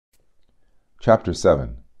Chapter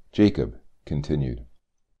 7. Jacob, continued.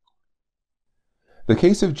 The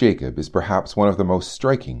case of Jacob is perhaps one of the most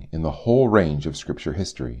striking in the whole range of Scripture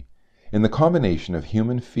history, in the combination of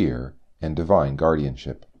human fear and divine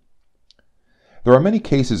guardianship. There are many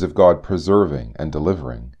cases of God preserving and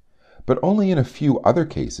delivering, but only in a few other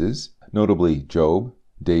cases, notably Job,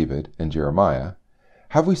 David, and Jeremiah,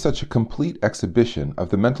 have we such a complete exhibition of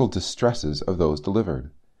the mental distresses of those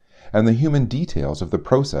delivered, and the human details of the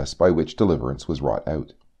process by which deliverance was wrought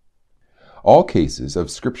out. All cases of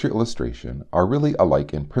Scripture illustration are really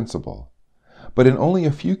alike in principle, but in only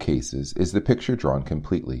a few cases is the picture drawn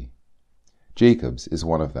completely. Jacob's is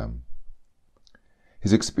one of them.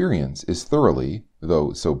 His experience is thoroughly,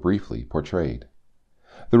 though so briefly, portrayed.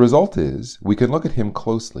 The result is, we can look at him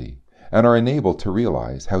closely and are enabled to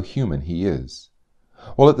realize how human he is,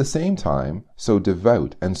 while at the same time so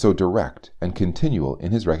devout and so direct and continual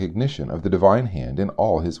in his recognition of the divine hand in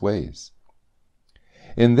all his ways.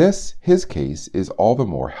 In this, his case is all the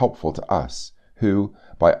more helpful to us, who,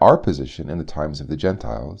 by our position in the times of the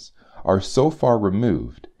Gentiles, are so far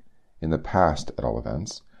removed, in the past at all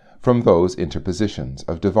events, from those interpositions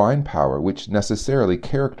of divine power which necessarily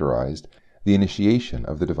characterized the initiation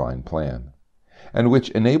of the divine plan, and which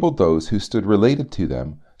enabled those who stood related to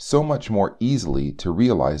them so much more easily to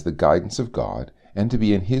realize the guidance of God and to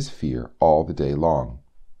be in his fear all the day long.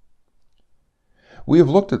 We have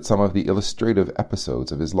looked at some of the illustrative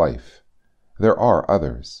episodes of his life. There are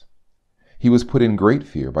others. He was put in great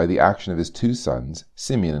fear by the action of his two sons,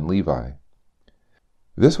 Simeon and Levi.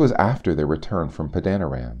 This was after their return from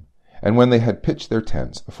Padanaram, and when they had pitched their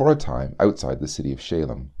tents for a time outside the city of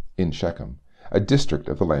Shalem, in Shechem, a district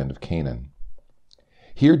of the land of Canaan.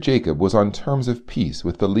 Here Jacob was on terms of peace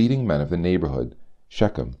with the leading men of the neighborhood,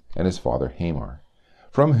 Shechem and his father Hamor,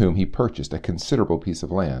 from whom he purchased a considerable piece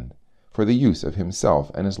of land, for the use of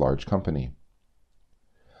himself and his large company.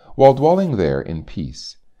 While dwelling there in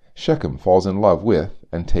peace, Shechem falls in love with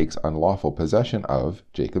and takes unlawful possession of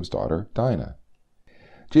Jacob's daughter Dinah.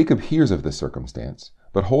 Jacob hears of this circumstance,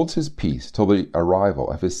 but holds his peace till the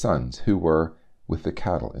arrival of his sons, who were with the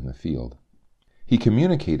cattle in the field. He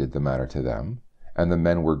communicated the matter to them, and the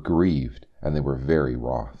men were grieved, and they were very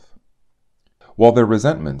wroth. While their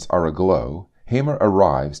resentments are aglow, Hamor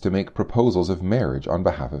arrives to make proposals of marriage on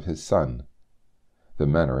behalf of his son. The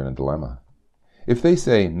men are in a dilemma. If they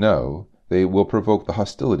say no, they will provoke the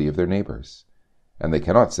hostility of their neighbors, and they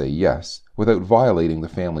cannot say yes without violating the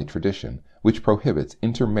family tradition, which prohibits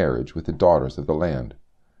intermarriage with the daughters of the land,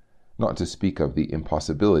 not to speak of the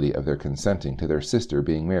impossibility of their consenting to their sister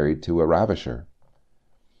being married to a ravisher.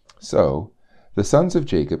 So, the sons of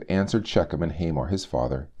Jacob answered Shechem and Hamor his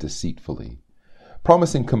father deceitfully,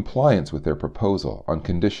 promising compliance with their proposal on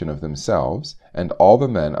condition of themselves and all the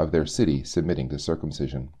men of their city submitting to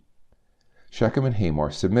circumcision. Shechem and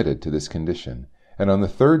Hamor submitted to this condition, and on the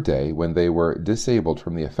third day, when they were disabled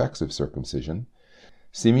from the effects of circumcision,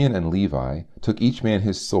 Simeon and Levi took each man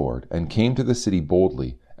his sword, and came to the city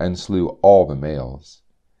boldly, and slew all the males.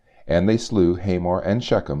 And they slew Hamor and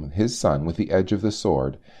Shechem his son with the edge of the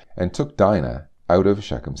sword, and took Dinah out of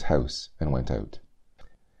Shechem's house, and went out.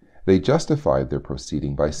 They justified their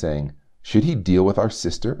proceeding by saying, "Should he deal with our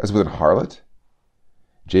sister as with an harlot?"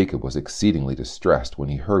 Jacob was exceedingly distressed when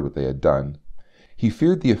he heard what they had done. He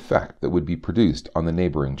feared the effect that would be produced on the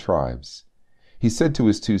neighboring tribes. He said to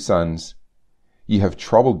his two sons, "Ye have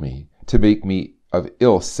troubled me, to make me of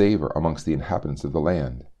ill savour amongst the inhabitants of the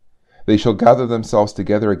land. They shall gather themselves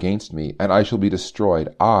together against me, and I shall be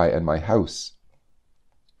destroyed, I and my house."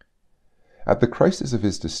 At the crisis of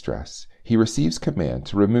his distress, he receives command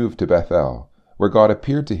to remove to Bethel, where God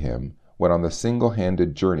appeared to him when on the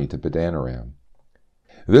single-handed journey to Padanaram.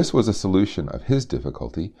 This was a solution of his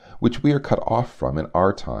difficulty, which we are cut off from in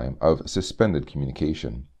our time of suspended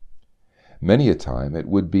communication. Many a time it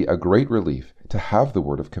would be a great relief to have the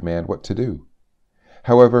word of command what to do.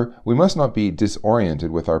 However, we must not be disoriented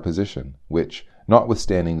with our position, which,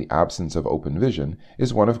 notwithstanding the absence of open vision,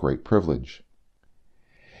 is one of great privilege.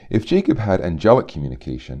 If Jacob had angelic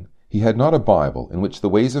communication, he had not a Bible in which the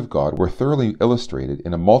ways of God were thoroughly illustrated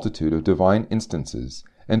in a multitude of divine instances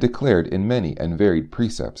and declared in many and varied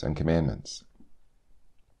precepts and commandments.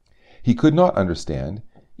 He could not understand,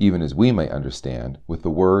 even as we may understand, with the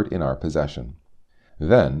word in our possession.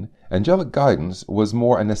 Then, angelic guidance was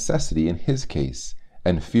more a necessity in his case,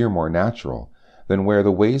 and fear more natural, than where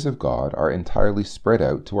the ways of God are entirely spread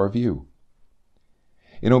out to our view.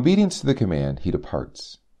 In obedience to the command, he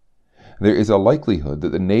departs. There is a likelihood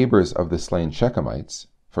that the neighbors of the slain Shechemites,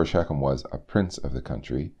 for Shechem was a prince of the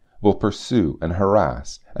country, will pursue and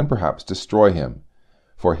harass and perhaps destroy him,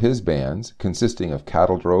 for his bands, consisting of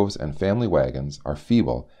cattle droves and family wagons, are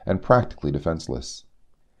feeble and practically defenseless.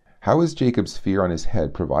 How is Jacob's fear on his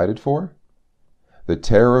head provided for? The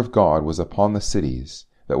terror of God was upon the cities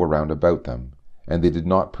that were round about them, and they did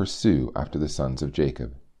not pursue after the sons of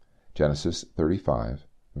Jacob. Genesis 35,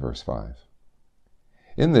 verse 5.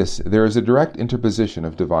 In this there is a direct interposition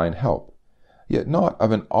of divine help, yet not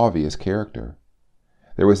of an obvious character.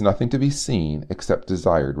 There was nothing to be seen except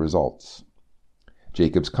desired results.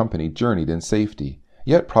 Jacob's company journeyed in safety,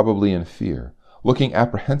 yet probably in fear, looking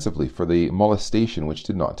apprehensively for the molestation which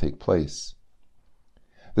did not take place.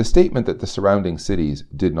 The statement that the surrounding cities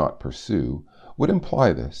did not pursue would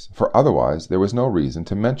imply this, for otherwise there was no reason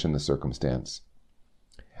to mention the circumstance.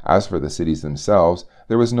 As for the cities themselves,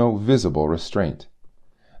 there was no visible restraint.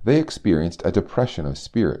 They experienced a depression of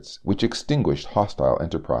spirits which extinguished hostile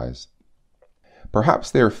enterprise.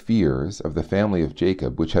 Perhaps their fears of the family of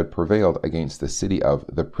Jacob, which had prevailed against the city of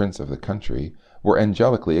the prince of the country, were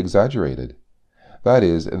angelically exaggerated. That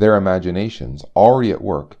is, their imaginations, already at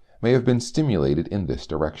work, may have been stimulated in this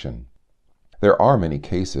direction. There are many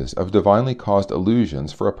cases of divinely caused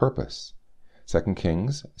illusions for a purpose. 2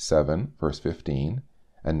 Kings 7, verse 15,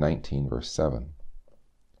 and 19, verse 7.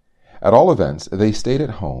 At all events, they stayed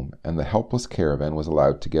at home, and the helpless caravan was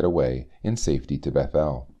allowed to get away in safety to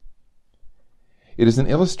Bethel. It is an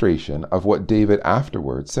illustration of what David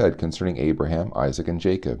afterward said concerning Abraham, Isaac, and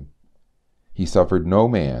Jacob. He suffered no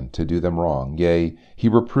man to do them wrong, yea, he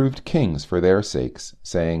reproved kings for their sakes,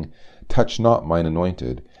 saying, Touch not mine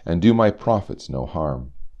anointed, and do my prophets no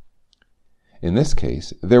harm. In this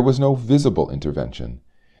case, there was no visible intervention.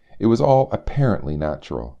 It was all apparently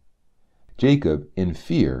natural. Jacob, in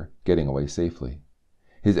fear, getting away safely.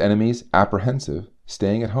 His enemies, apprehensive,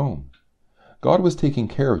 staying at home. God was taking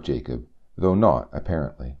care of Jacob, though not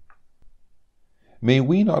apparently. May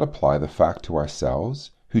we not apply the fact to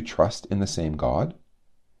ourselves, who trust in the same God?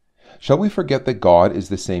 Shall we forget that God is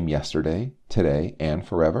the same yesterday, today, and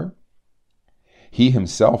forever? He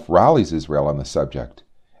himself rallies Israel on the subject,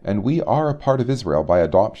 and we are a part of Israel by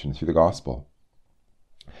adoption through the gospel.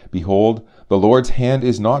 Behold, the Lord's hand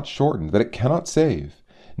is not shortened that it cannot save,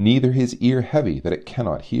 neither his ear heavy that it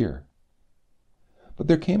cannot hear. But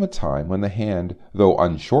there came a time when the hand, though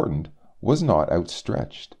unshortened, was not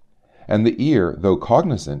outstretched, and the ear, though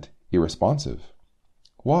cognizant, irresponsive.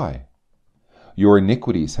 Why? Your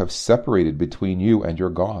iniquities have separated between you and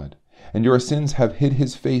your God, and your sins have hid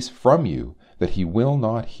his face from you, that he will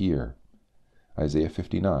not hear. Isaiah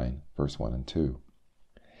 59, verse 1 and 2.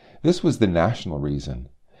 This was the national reason,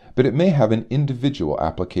 but it may have an individual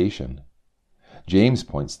application. James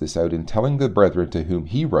points this out in telling the brethren to whom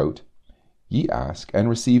he wrote, Ye ask and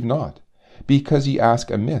receive not, because ye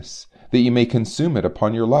ask amiss, that ye may consume it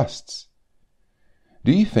upon your lusts.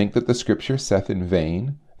 Do ye think that the Scripture saith in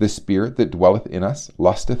vain, The Spirit that dwelleth in us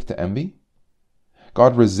lusteth to envy?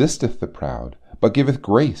 God resisteth the proud, but giveth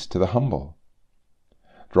grace to the humble.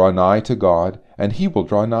 Draw nigh to God, and he will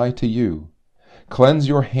draw nigh to you. Cleanse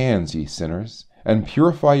your hands, ye sinners, and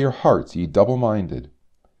purify your hearts, ye double-minded.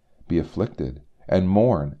 Be afflicted, and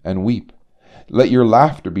mourn, and weep. Let your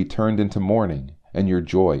laughter be turned into mourning, and your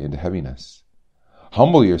joy into heaviness.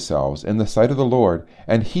 Humble yourselves in the sight of the Lord,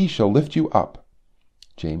 and he shall lift you up.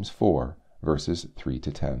 James 4, verses 3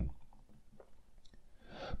 to 10.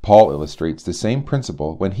 Paul illustrates the same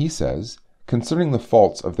principle when he says, concerning the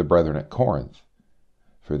faults of the brethren at Corinth,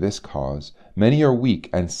 For this cause many are weak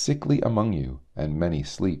and sickly among you, and many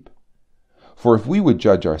sleep. For if we would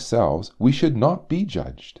judge ourselves, we should not be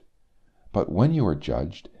judged. But when you are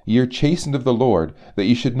judged, ye are chastened of the Lord, that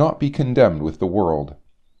ye should not be condemned with the world.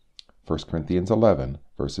 1 Corinthians 11,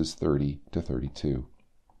 verses 30 to 32.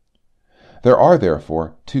 There are,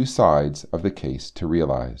 therefore, two sides of the case to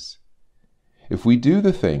realize. If we do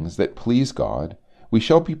the things that please God, we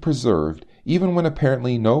shall be preserved even when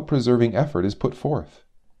apparently no preserving effort is put forth.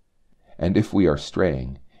 And if we are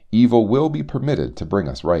straying, evil will be permitted to bring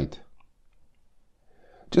us right.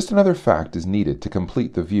 Just another fact is needed to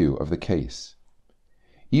complete the view of the case.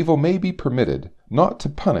 Evil may be permitted not to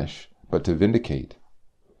punish, but to vindicate.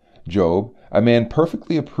 Job, a man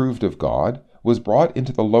perfectly approved of God, was brought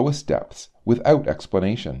into the lowest depths without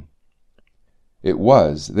explanation. It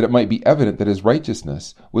was that it might be evident that his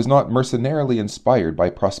righteousness was not mercenarily inspired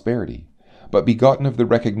by prosperity, but begotten of the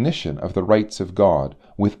recognition of the rights of God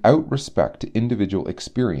without respect to individual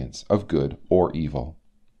experience of good or evil.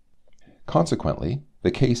 Consequently,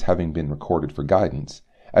 the case having been recorded for guidance,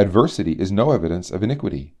 adversity is no evidence of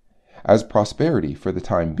iniquity, as prosperity for the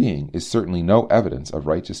time being is certainly no evidence of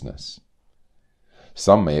righteousness.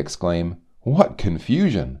 Some may exclaim, What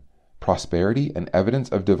confusion! Prosperity an evidence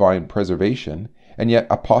of divine preservation, and yet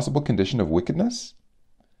a possible condition of wickedness?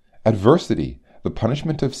 Adversity, the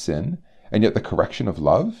punishment of sin, and yet the correction of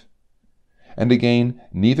love? And again,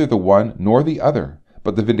 neither the one nor the other,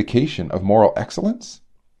 but the vindication of moral excellence?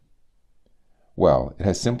 Well, it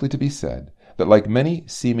has simply to be said that like many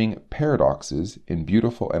seeming paradoxes in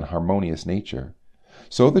beautiful and harmonious nature,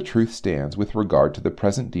 so the truth stands with regard to the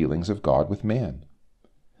present dealings of God with man.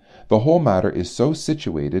 The whole matter is so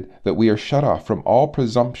situated that we are shut off from all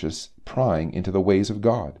presumptuous prying into the ways of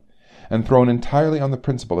God, and thrown entirely on the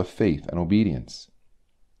principle of faith and obedience.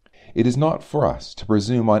 It is not for us to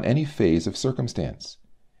presume on any phase of circumstance.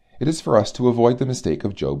 It is for us to avoid the mistake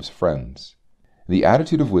of Job's friends. The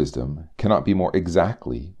attitude of wisdom cannot be more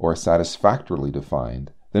exactly or satisfactorily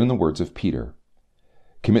defined than in the words of Peter.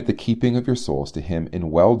 Commit the keeping of your souls to him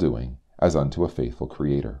in well-doing, as unto a faithful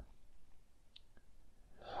Creator.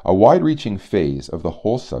 A wide-reaching phase of the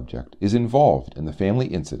whole subject is involved in the family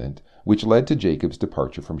incident which led to Jacob's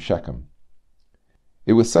departure from Shechem.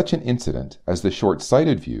 It was such an incident as the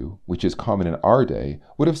short-sighted view, which is common in our day,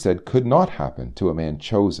 would have said could not happen to a man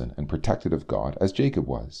chosen and protected of God as Jacob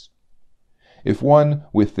was. If one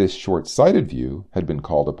with this short-sighted view had been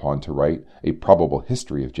called upon to write a probable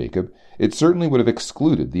history of Jacob, it certainly would have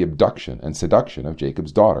excluded the abduction and seduction of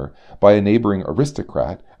Jacob's daughter by a neighboring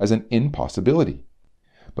aristocrat as an impossibility.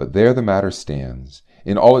 But there the matter stands,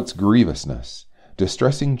 in all its grievousness,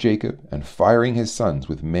 distressing Jacob and firing his sons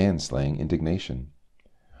with man-slaying indignation.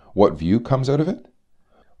 What view comes out of it?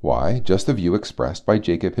 Why, just the view expressed by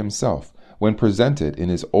Jacob himself when presented in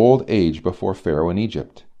his old age before Pharaoh in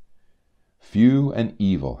Egypt. Few and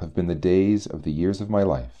evil have been the days of the years of my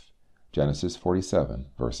life. Genesis 47,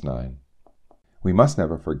 verse 9. We must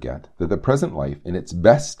never forget that the present life in its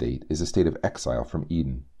best state is a state of exile from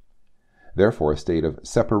Eden. Therefore a state of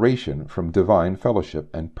separation from divine fellowship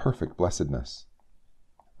and perfect blessedness.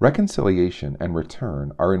 Reconciliation and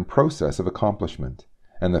return are in process of accomplishment,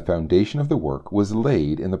 and the foundation of the work was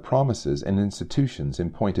laid in the promises and institutions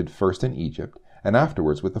appointed first in Egypt and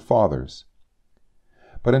afterwards with the fathers.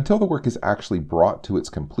 But until the work is actually brought to its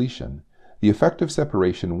completion, the effect of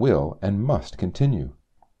separation will and must continue.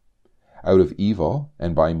 Out of evil,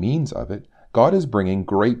 and by means of it, God is bringing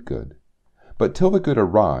great good. But till the good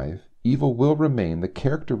arrive, evil will remain the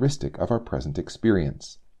characteristic of our present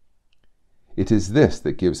experience. It is this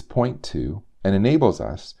that gives point to, and enables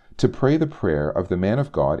us to pray the prayer of the man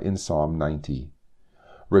of God in Psalm 90.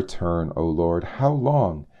 Return, O Lord, how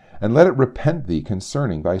long? And let it repent thee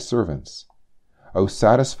concerning thy servants. O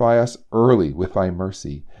satisfy us early with thy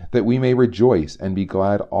mercy, that we may rejoice and be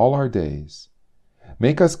glad all our days.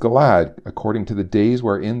 Make us glad according to the days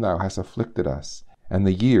wherein thou hast afflicted us, and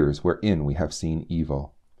the years wherein we have seen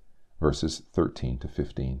evil. Verses 13 to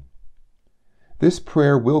 15. This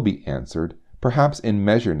prayer will be answered, perhaps in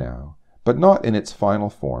measure now, but not in its final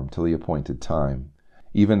form till the appointed time,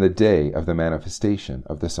 even the day of the manifestation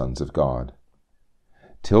of the sons of God.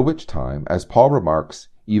 Till which time, as Paul remarks,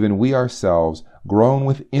 even we ourselves groan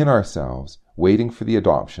within ourselves, waiting for the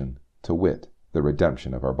adoption, to wit, the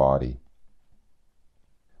redemption of our body.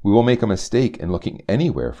 We will make a mistake in looking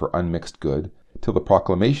anywhere for unmixed good, till the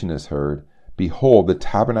proclamation is heard, Behold, the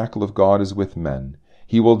tabernacle of God is with men.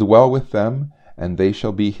 He will dwell with them, and they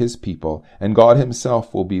shall be his people, and God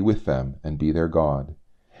himself will be with them, and be their God.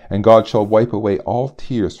 And God shall wipe away all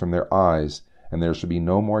tears from their eyes, and there shall be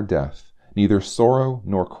no more death, neither sorrow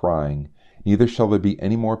nor crying, neither shall there be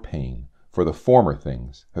any more pain, for the former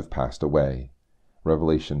things have passed away.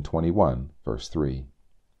 Revelation 21, verse 3.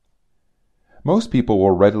 Most people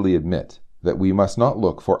will readily admit that we must not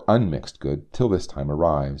look for unmixed good till this time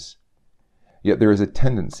arrives. Yet there is a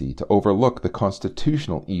tendency to overlook the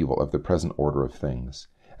constitutional evil of the present order of things,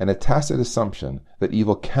 and a tacit assumption that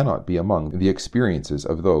evil cannot be among the experiences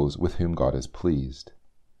of those with whom God is pleased.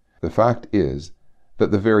 The fact is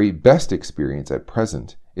that the very best experience at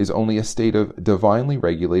present is only a state of divinely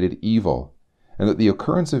regulated evil, and that the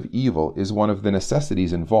occurrence of evil is one of the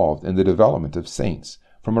necessities involved in the development of saints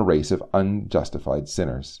from a race of unjustified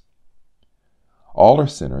sinners. All are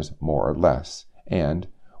sinners more or less, and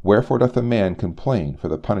wherefore doth a man complain for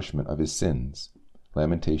the punishment of his sins?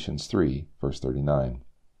 Lamentations 3, verse 39.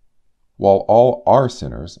 While all are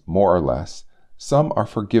sinners, more or less, some are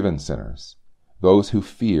forgiven sinners, those who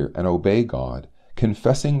fear and obey God,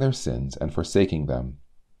 confessing their sins and forsaking them.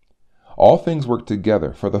 All things work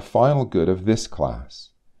together for the final good of this class.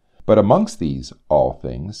 But amongst these all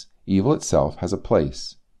things, evil itself has a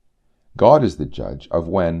place. God is the judge of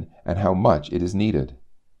when and how much it is needed.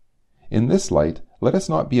 In this light, let us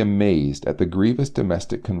not be amazed at the grievous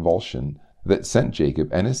domestic convulsion that sent Jacob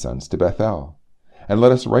and his sons to Bethel, and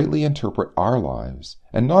let us rightly interpret our lives,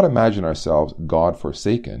 and not imagine ourselves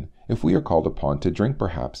God-forsaken if we are called upon to drink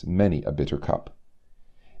perhaps many a bitter cup.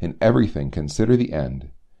 In everything consider the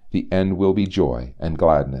end. The end will be joy and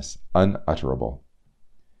gladness unutterable.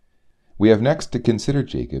 We have next to consider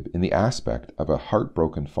Jacob in the aspect of a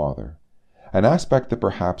heartbroken father, an aspect that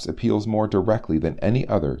perhaps appeals more directly than any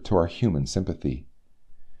other to our human sympathy.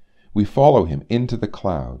 We follow him into the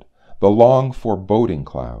cloud, the long foreboding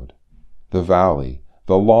cloud, the valley,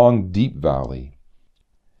 the long deep valley,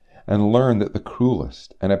 and learn that the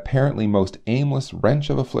cruelest and apparently most aimless wrench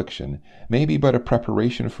of affliction may be but a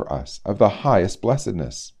preparation for us of the highest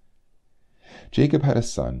blessedness. Jacob had a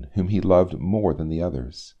son whom he loved more than the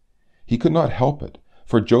others. He could not help it,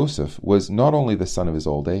 for Joseph was not only the son of his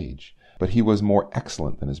old age, but he was more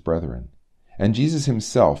excellent than his brethren. And Jesus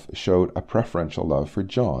himself showed a preferential love for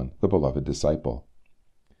John, the beloved disciple.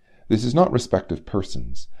 This is not respect of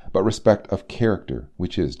persons, but respect of character,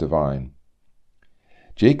 which is divine.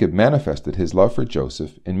 Jacob manifested his love for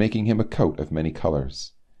Joseph in making him a coat of many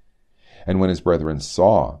colors. And when his brethren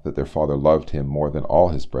saw that their father loved him more than all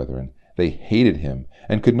his brethren, they hated him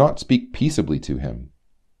and could not speak peaceably to him.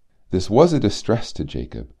 This was a distress to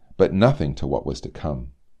Jacob, but nothing to what was to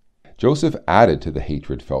come. Joseph added to the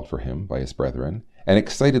hatred felt for him by his brethren, and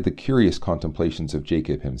excited the curious contemplations of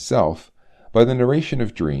Jacob himself by the narration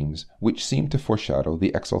of dreams which seemed to foreshadow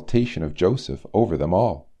the exaltation of Joseph over them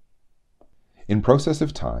all. In process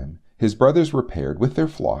of time, his brothers repaired with their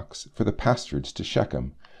flocks for the pasturage to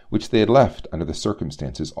Shechem, which they had left under the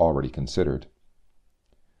circumstances already considered.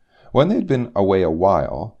 When they had been away a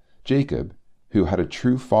while, Jacob, who had a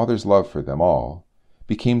true father's love for them all,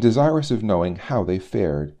 became desirous of knowing how they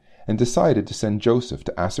fared, and decided to send Joseph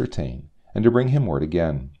to ascertain and to bring him word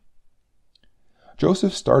again.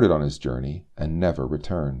 Joseph started on his journey and never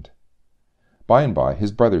returned. By and by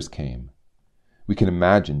his brothers came. We can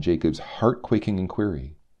imagine Jacob's heart-quaking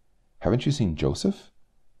inquiry, "Haven't you seen Joseph?"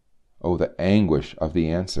 Oh, the anguish of the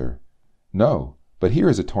answer, "No, but here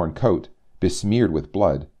is a torn coat, besmeared with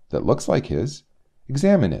blood, that looks like his.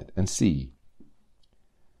 Examine it and see."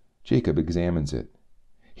 Jacob examines it.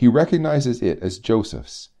 He recognizes it as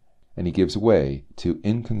Joseph's, and he gives way to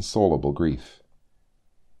inconsolable grief.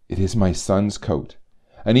 "It is my son's coat.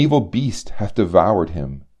 An evil beast hath devoured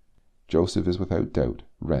him." Joseph is without doubt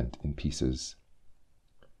rent in pieces.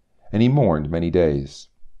 And he mourned many days.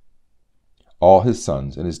 All his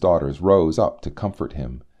sons and his daughters rose up to comfort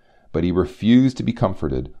him, but he refused to be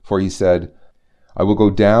comforted, for he said, "I will go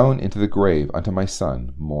down into the grave unto my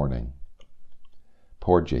son mourning."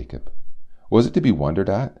 Poor Jacob! Was it to be wondered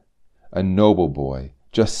at? A noble boy,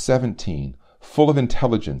 just 17, full of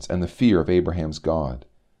intelligence and the fear of Abraham's God,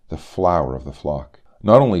 the flower of the flock,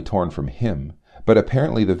 not only torn from him, but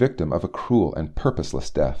apparently the victim of a cruel and purposeless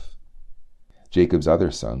death. Jacob's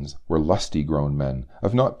other sons were lusty grown men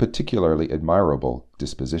of not particularly admirable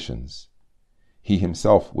dispositions. He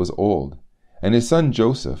himself was old, and his son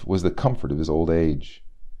Joseph was the comfort of his old age.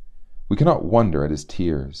 We cannot wonder at his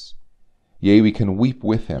tears. Yea, we can weep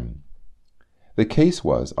with him. The case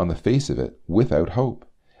was, on the face of it, without hope,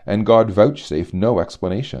 and God vouchsafed no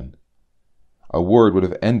explanation. A word would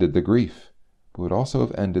have ended the grief, but would also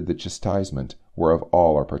have ended the chastisement whereof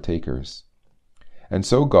all are partakers. And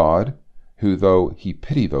so God, who though he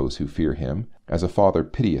pity those who fear him, as a father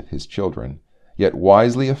pitieth his children, yet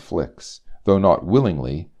wisely afflicts, though not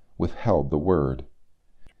willingly, withheld the word.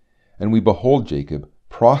 And we behold Jacob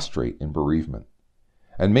prostrate in bereavement,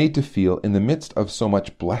 and made to feel in the midst of so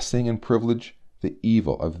much blessing and privilege the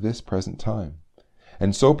evil of this present time,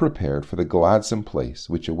 and so prepared for the gladsome place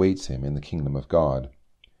which awaits him in the kingdom of God,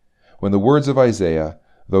 when the words of Isaiah,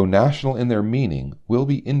 though national in their meaning, will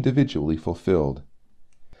be individually fulfilled.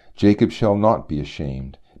 Jacob shall not be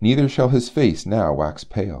ashamed, neither shall his face now wax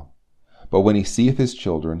pale. But when he seeth his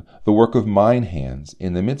children, the work of mine hands,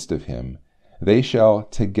 in the midst of him, they shall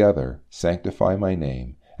together sanctify my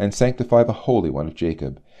name, and sanctify the Holy One of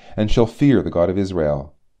Jacob, and shall fear the God of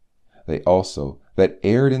Israel. They also that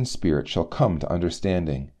erred in spirit shall come to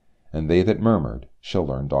understanding, and they that murmured shall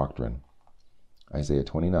learn doctrine. Isaiah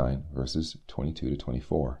 29, verses 22 to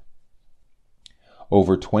 24.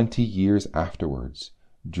 Over 20 years afterwards,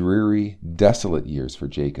 dreary, desolate years for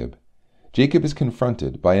Jacob, Jacob is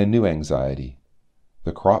confronted by a new anxiety.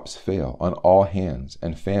 The crops fail on all hands,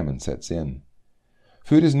 and famine sets in.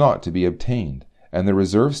 Food is not to be obtained, and the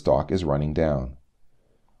reserve stock is running down.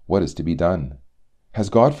 What is to be done? Has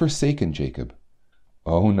God forsaken Jacob?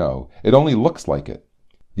 Oh no, it only looks like it.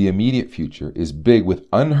 The immediate future is big with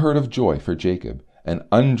unheard of joy for Jacob, and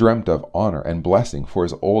undreamt of honor and blessing for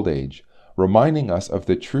his old age, reminding us of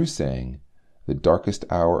the true saying, "The darkest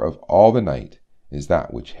hour of all the night is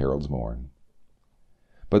that which heralds morn.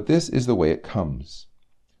 But this is the way it comes.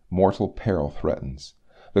 Mortal peril threatens.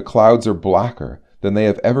 The clouds are blacker than they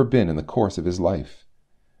have ever been in the course of his life.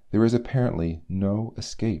 There is apparently no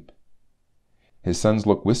escape. His sons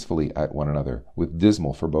look wistfully at one another with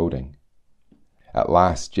dismal foreboding. At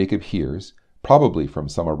last Jacob hears, probably from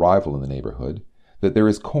some arrival in the neighborhood, that there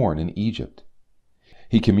is corn in Egypt.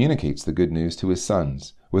 He communicates the good news to his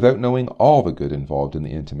sons, without knowing all the good involved in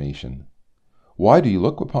the intimation. Why do you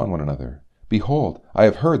look upon one another? Behold, I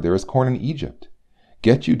have heard there is corn in Egypt.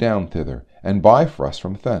 Get you down thither, and buy for us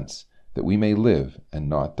from thence, that we may live and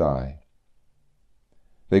not die.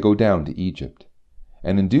 They go down to Egypt,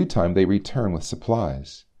 and in due time they return with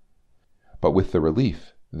supplies. But with the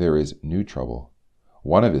relief there is new trouble.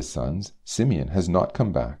 One of his sons, Simeon, has not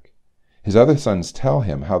come back. His other sons tell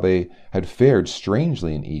him how they had fared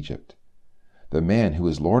strangely in Egypt. The man who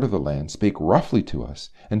is lord of the land spake roughly to us,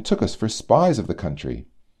 and took us for spies of the country.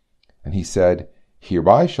 And he said,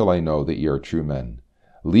 Hereby shall I know that ye are true men.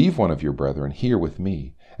 Leave one of your brethren here with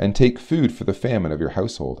me, and take food for the famine of your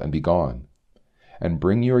household, and be gone. And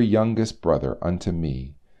bring your youngest brother unto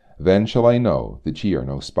me. Then shall I know that ye are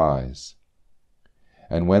no spies.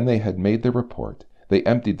 And when they had made their report, they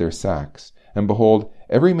emptied their sacks, and behold,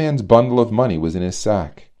 every man's bundle of money was in his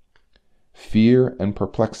sack. Fear and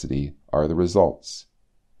perplexity are the results.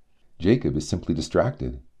 Jacob is simply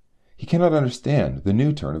distracted. He cannot understand the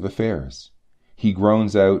new turn of affairs. He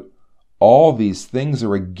groans out, All these things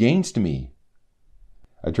are against me.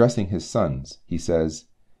 Addressing his sons, he says,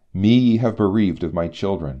 Me ye have bereaved of my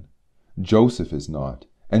children. Joseph is not,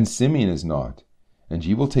 and Simeon is not, and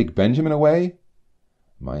ye will take Benjamin away?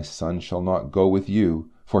 My son shall not go with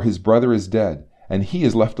you, for his brother is dead, and he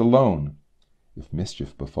is left alone. If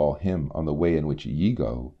mischief befall him on the way in which ye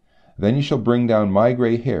go, then ye shall bring down my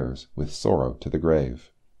gray hairs with sorrow to the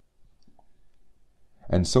grave.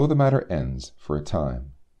 And so the matter ends for a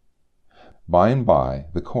time. By and by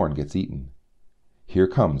the corn gets eaten. Here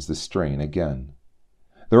comes the strain again.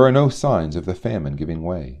 There are no signs of the famine giving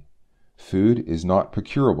way. Food is not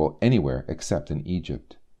procurable anywhere except in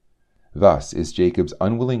Egypt. Thus is Jacob's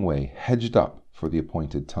unwilling way hedged up for the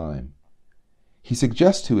appointed time. He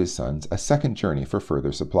suggests to his sons a second journey for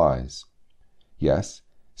further supplies. Yes,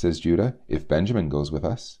 says Judah, if Benjamin goes with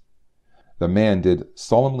us. The man did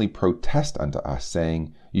solemnly protest unto us,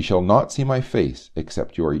 saying, Ye shall not see my face,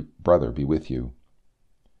 except your brother be with you.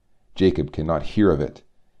 Jacob cannot hear of it,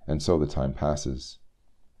 and so the time passes.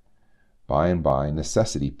 By and by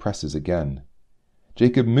necessity presses again.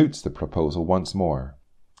 Jacob moots the proposal once more.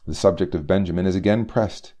 The subject of Benjamin is again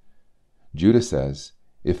pressed. Judah says,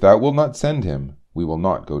 If thou wilt not send him, we will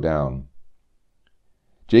not go down.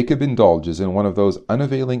 Jacob indulges in one of those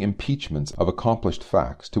unavailing impeachments of accomplished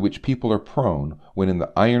facts to which people are prone when in the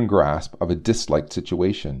iron grasp of a disliked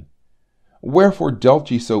situation. Wherefore dealt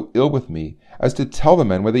ye so ill with me as to tell the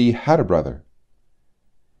men whether ye had a brother?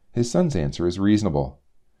 His son's answer is reasonable.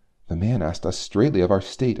 The man asked us straightly of our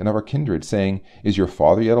state and of our kindred, saying, Is your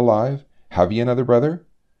father yet alive? Have ye another brother?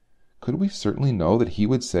 Could we certainly know that he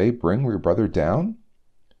would say, Bring your brother down?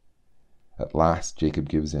 At last Jacob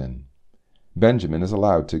gives in. Benjamin is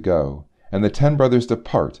allowed to go, and the 10 brothers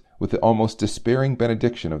depart with the almost despairing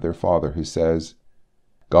benediction of their father, who says,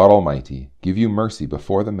 God Almighty give you mercy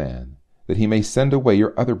before the man, that he may send away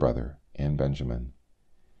your other brother and Benjamin.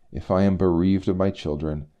 If I am bereaved of my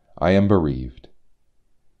children, I am bereaved.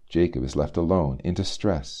 Jacob is left alone in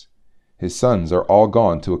distress. His sons are all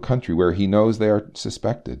gone to a country where he knows they are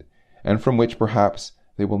suspected, and from which perhaps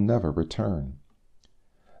they will never return.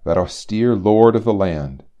 That austere lord of the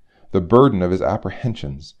land, the burden of his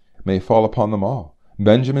apprehensions, may fall upon them all,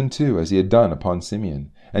 Benjamin too, as he had done upon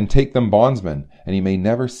Simeon, and take them bondsmen, and he may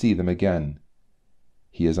never see them again.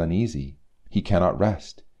 He is uneasy. He cannot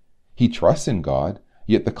rest. He trusts in God,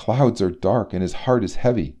 yet the clouds are dark and his heart is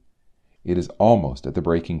heavy. It is almost at the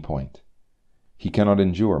breaking point. He cannot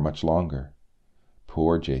endure much longer.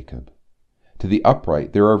 Poor Jacob! To the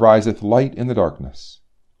upright there ariseth light in the darkness.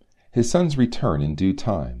 His sons return in due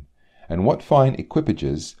time, and what fine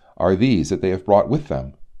equipages are these that they have brought with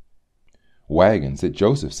them? Wagons that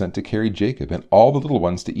Joseph sent to carry Jacob and all the little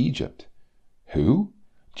ones to Egypt. Who?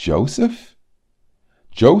 Joseph?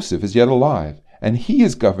 Joseph is yet alive, and he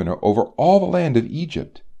is governor over all the land of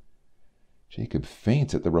Egypt. Jacob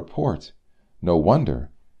faints at the report. No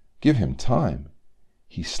wonder. Give him time.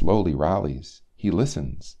 He slowly rallies. He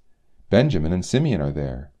listens. Benjamin and Simeon are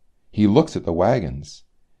there. He looks at the wagons.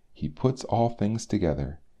 He puts all things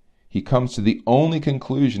together. He comes to the only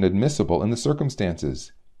conclusion admissible in the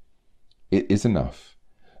circumstances. It is enough.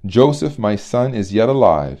 Joseph, my son, is yet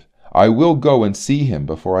alive. I will go and see him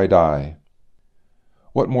before I die.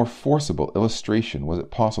 What more forcible illustration was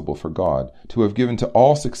it possible for God to have given to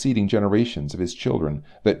all succeeding generations of his children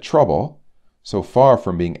that trouble, so far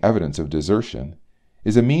from being evidence of desertion,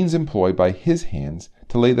 is a means employed by his hands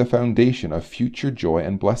to lay the foundation of future joy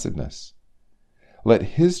and blessedness? Let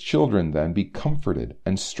his children then be comforted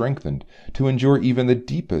and strengthened to endure even the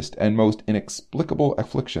deepest and most inexplicable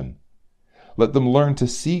affliction. Let them learn to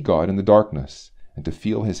see God in the darkness and to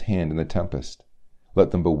feel his hand in the tempest.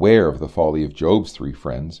 Let them beware of the folly of Job's 3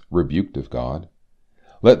 friends, rebuked of God.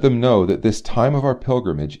 Let them know that this time of our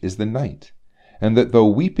pilgrimage is the night, and that though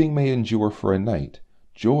weeping may endure for a night,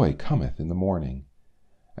 joy cometh in the morning,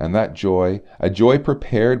 and that joy, a joy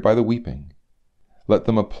prepared by the weeping. Let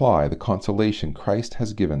them apply the consolation Christ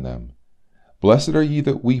has given them. Blessed are ye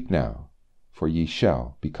that weep now, for ye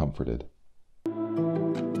shall be comforted.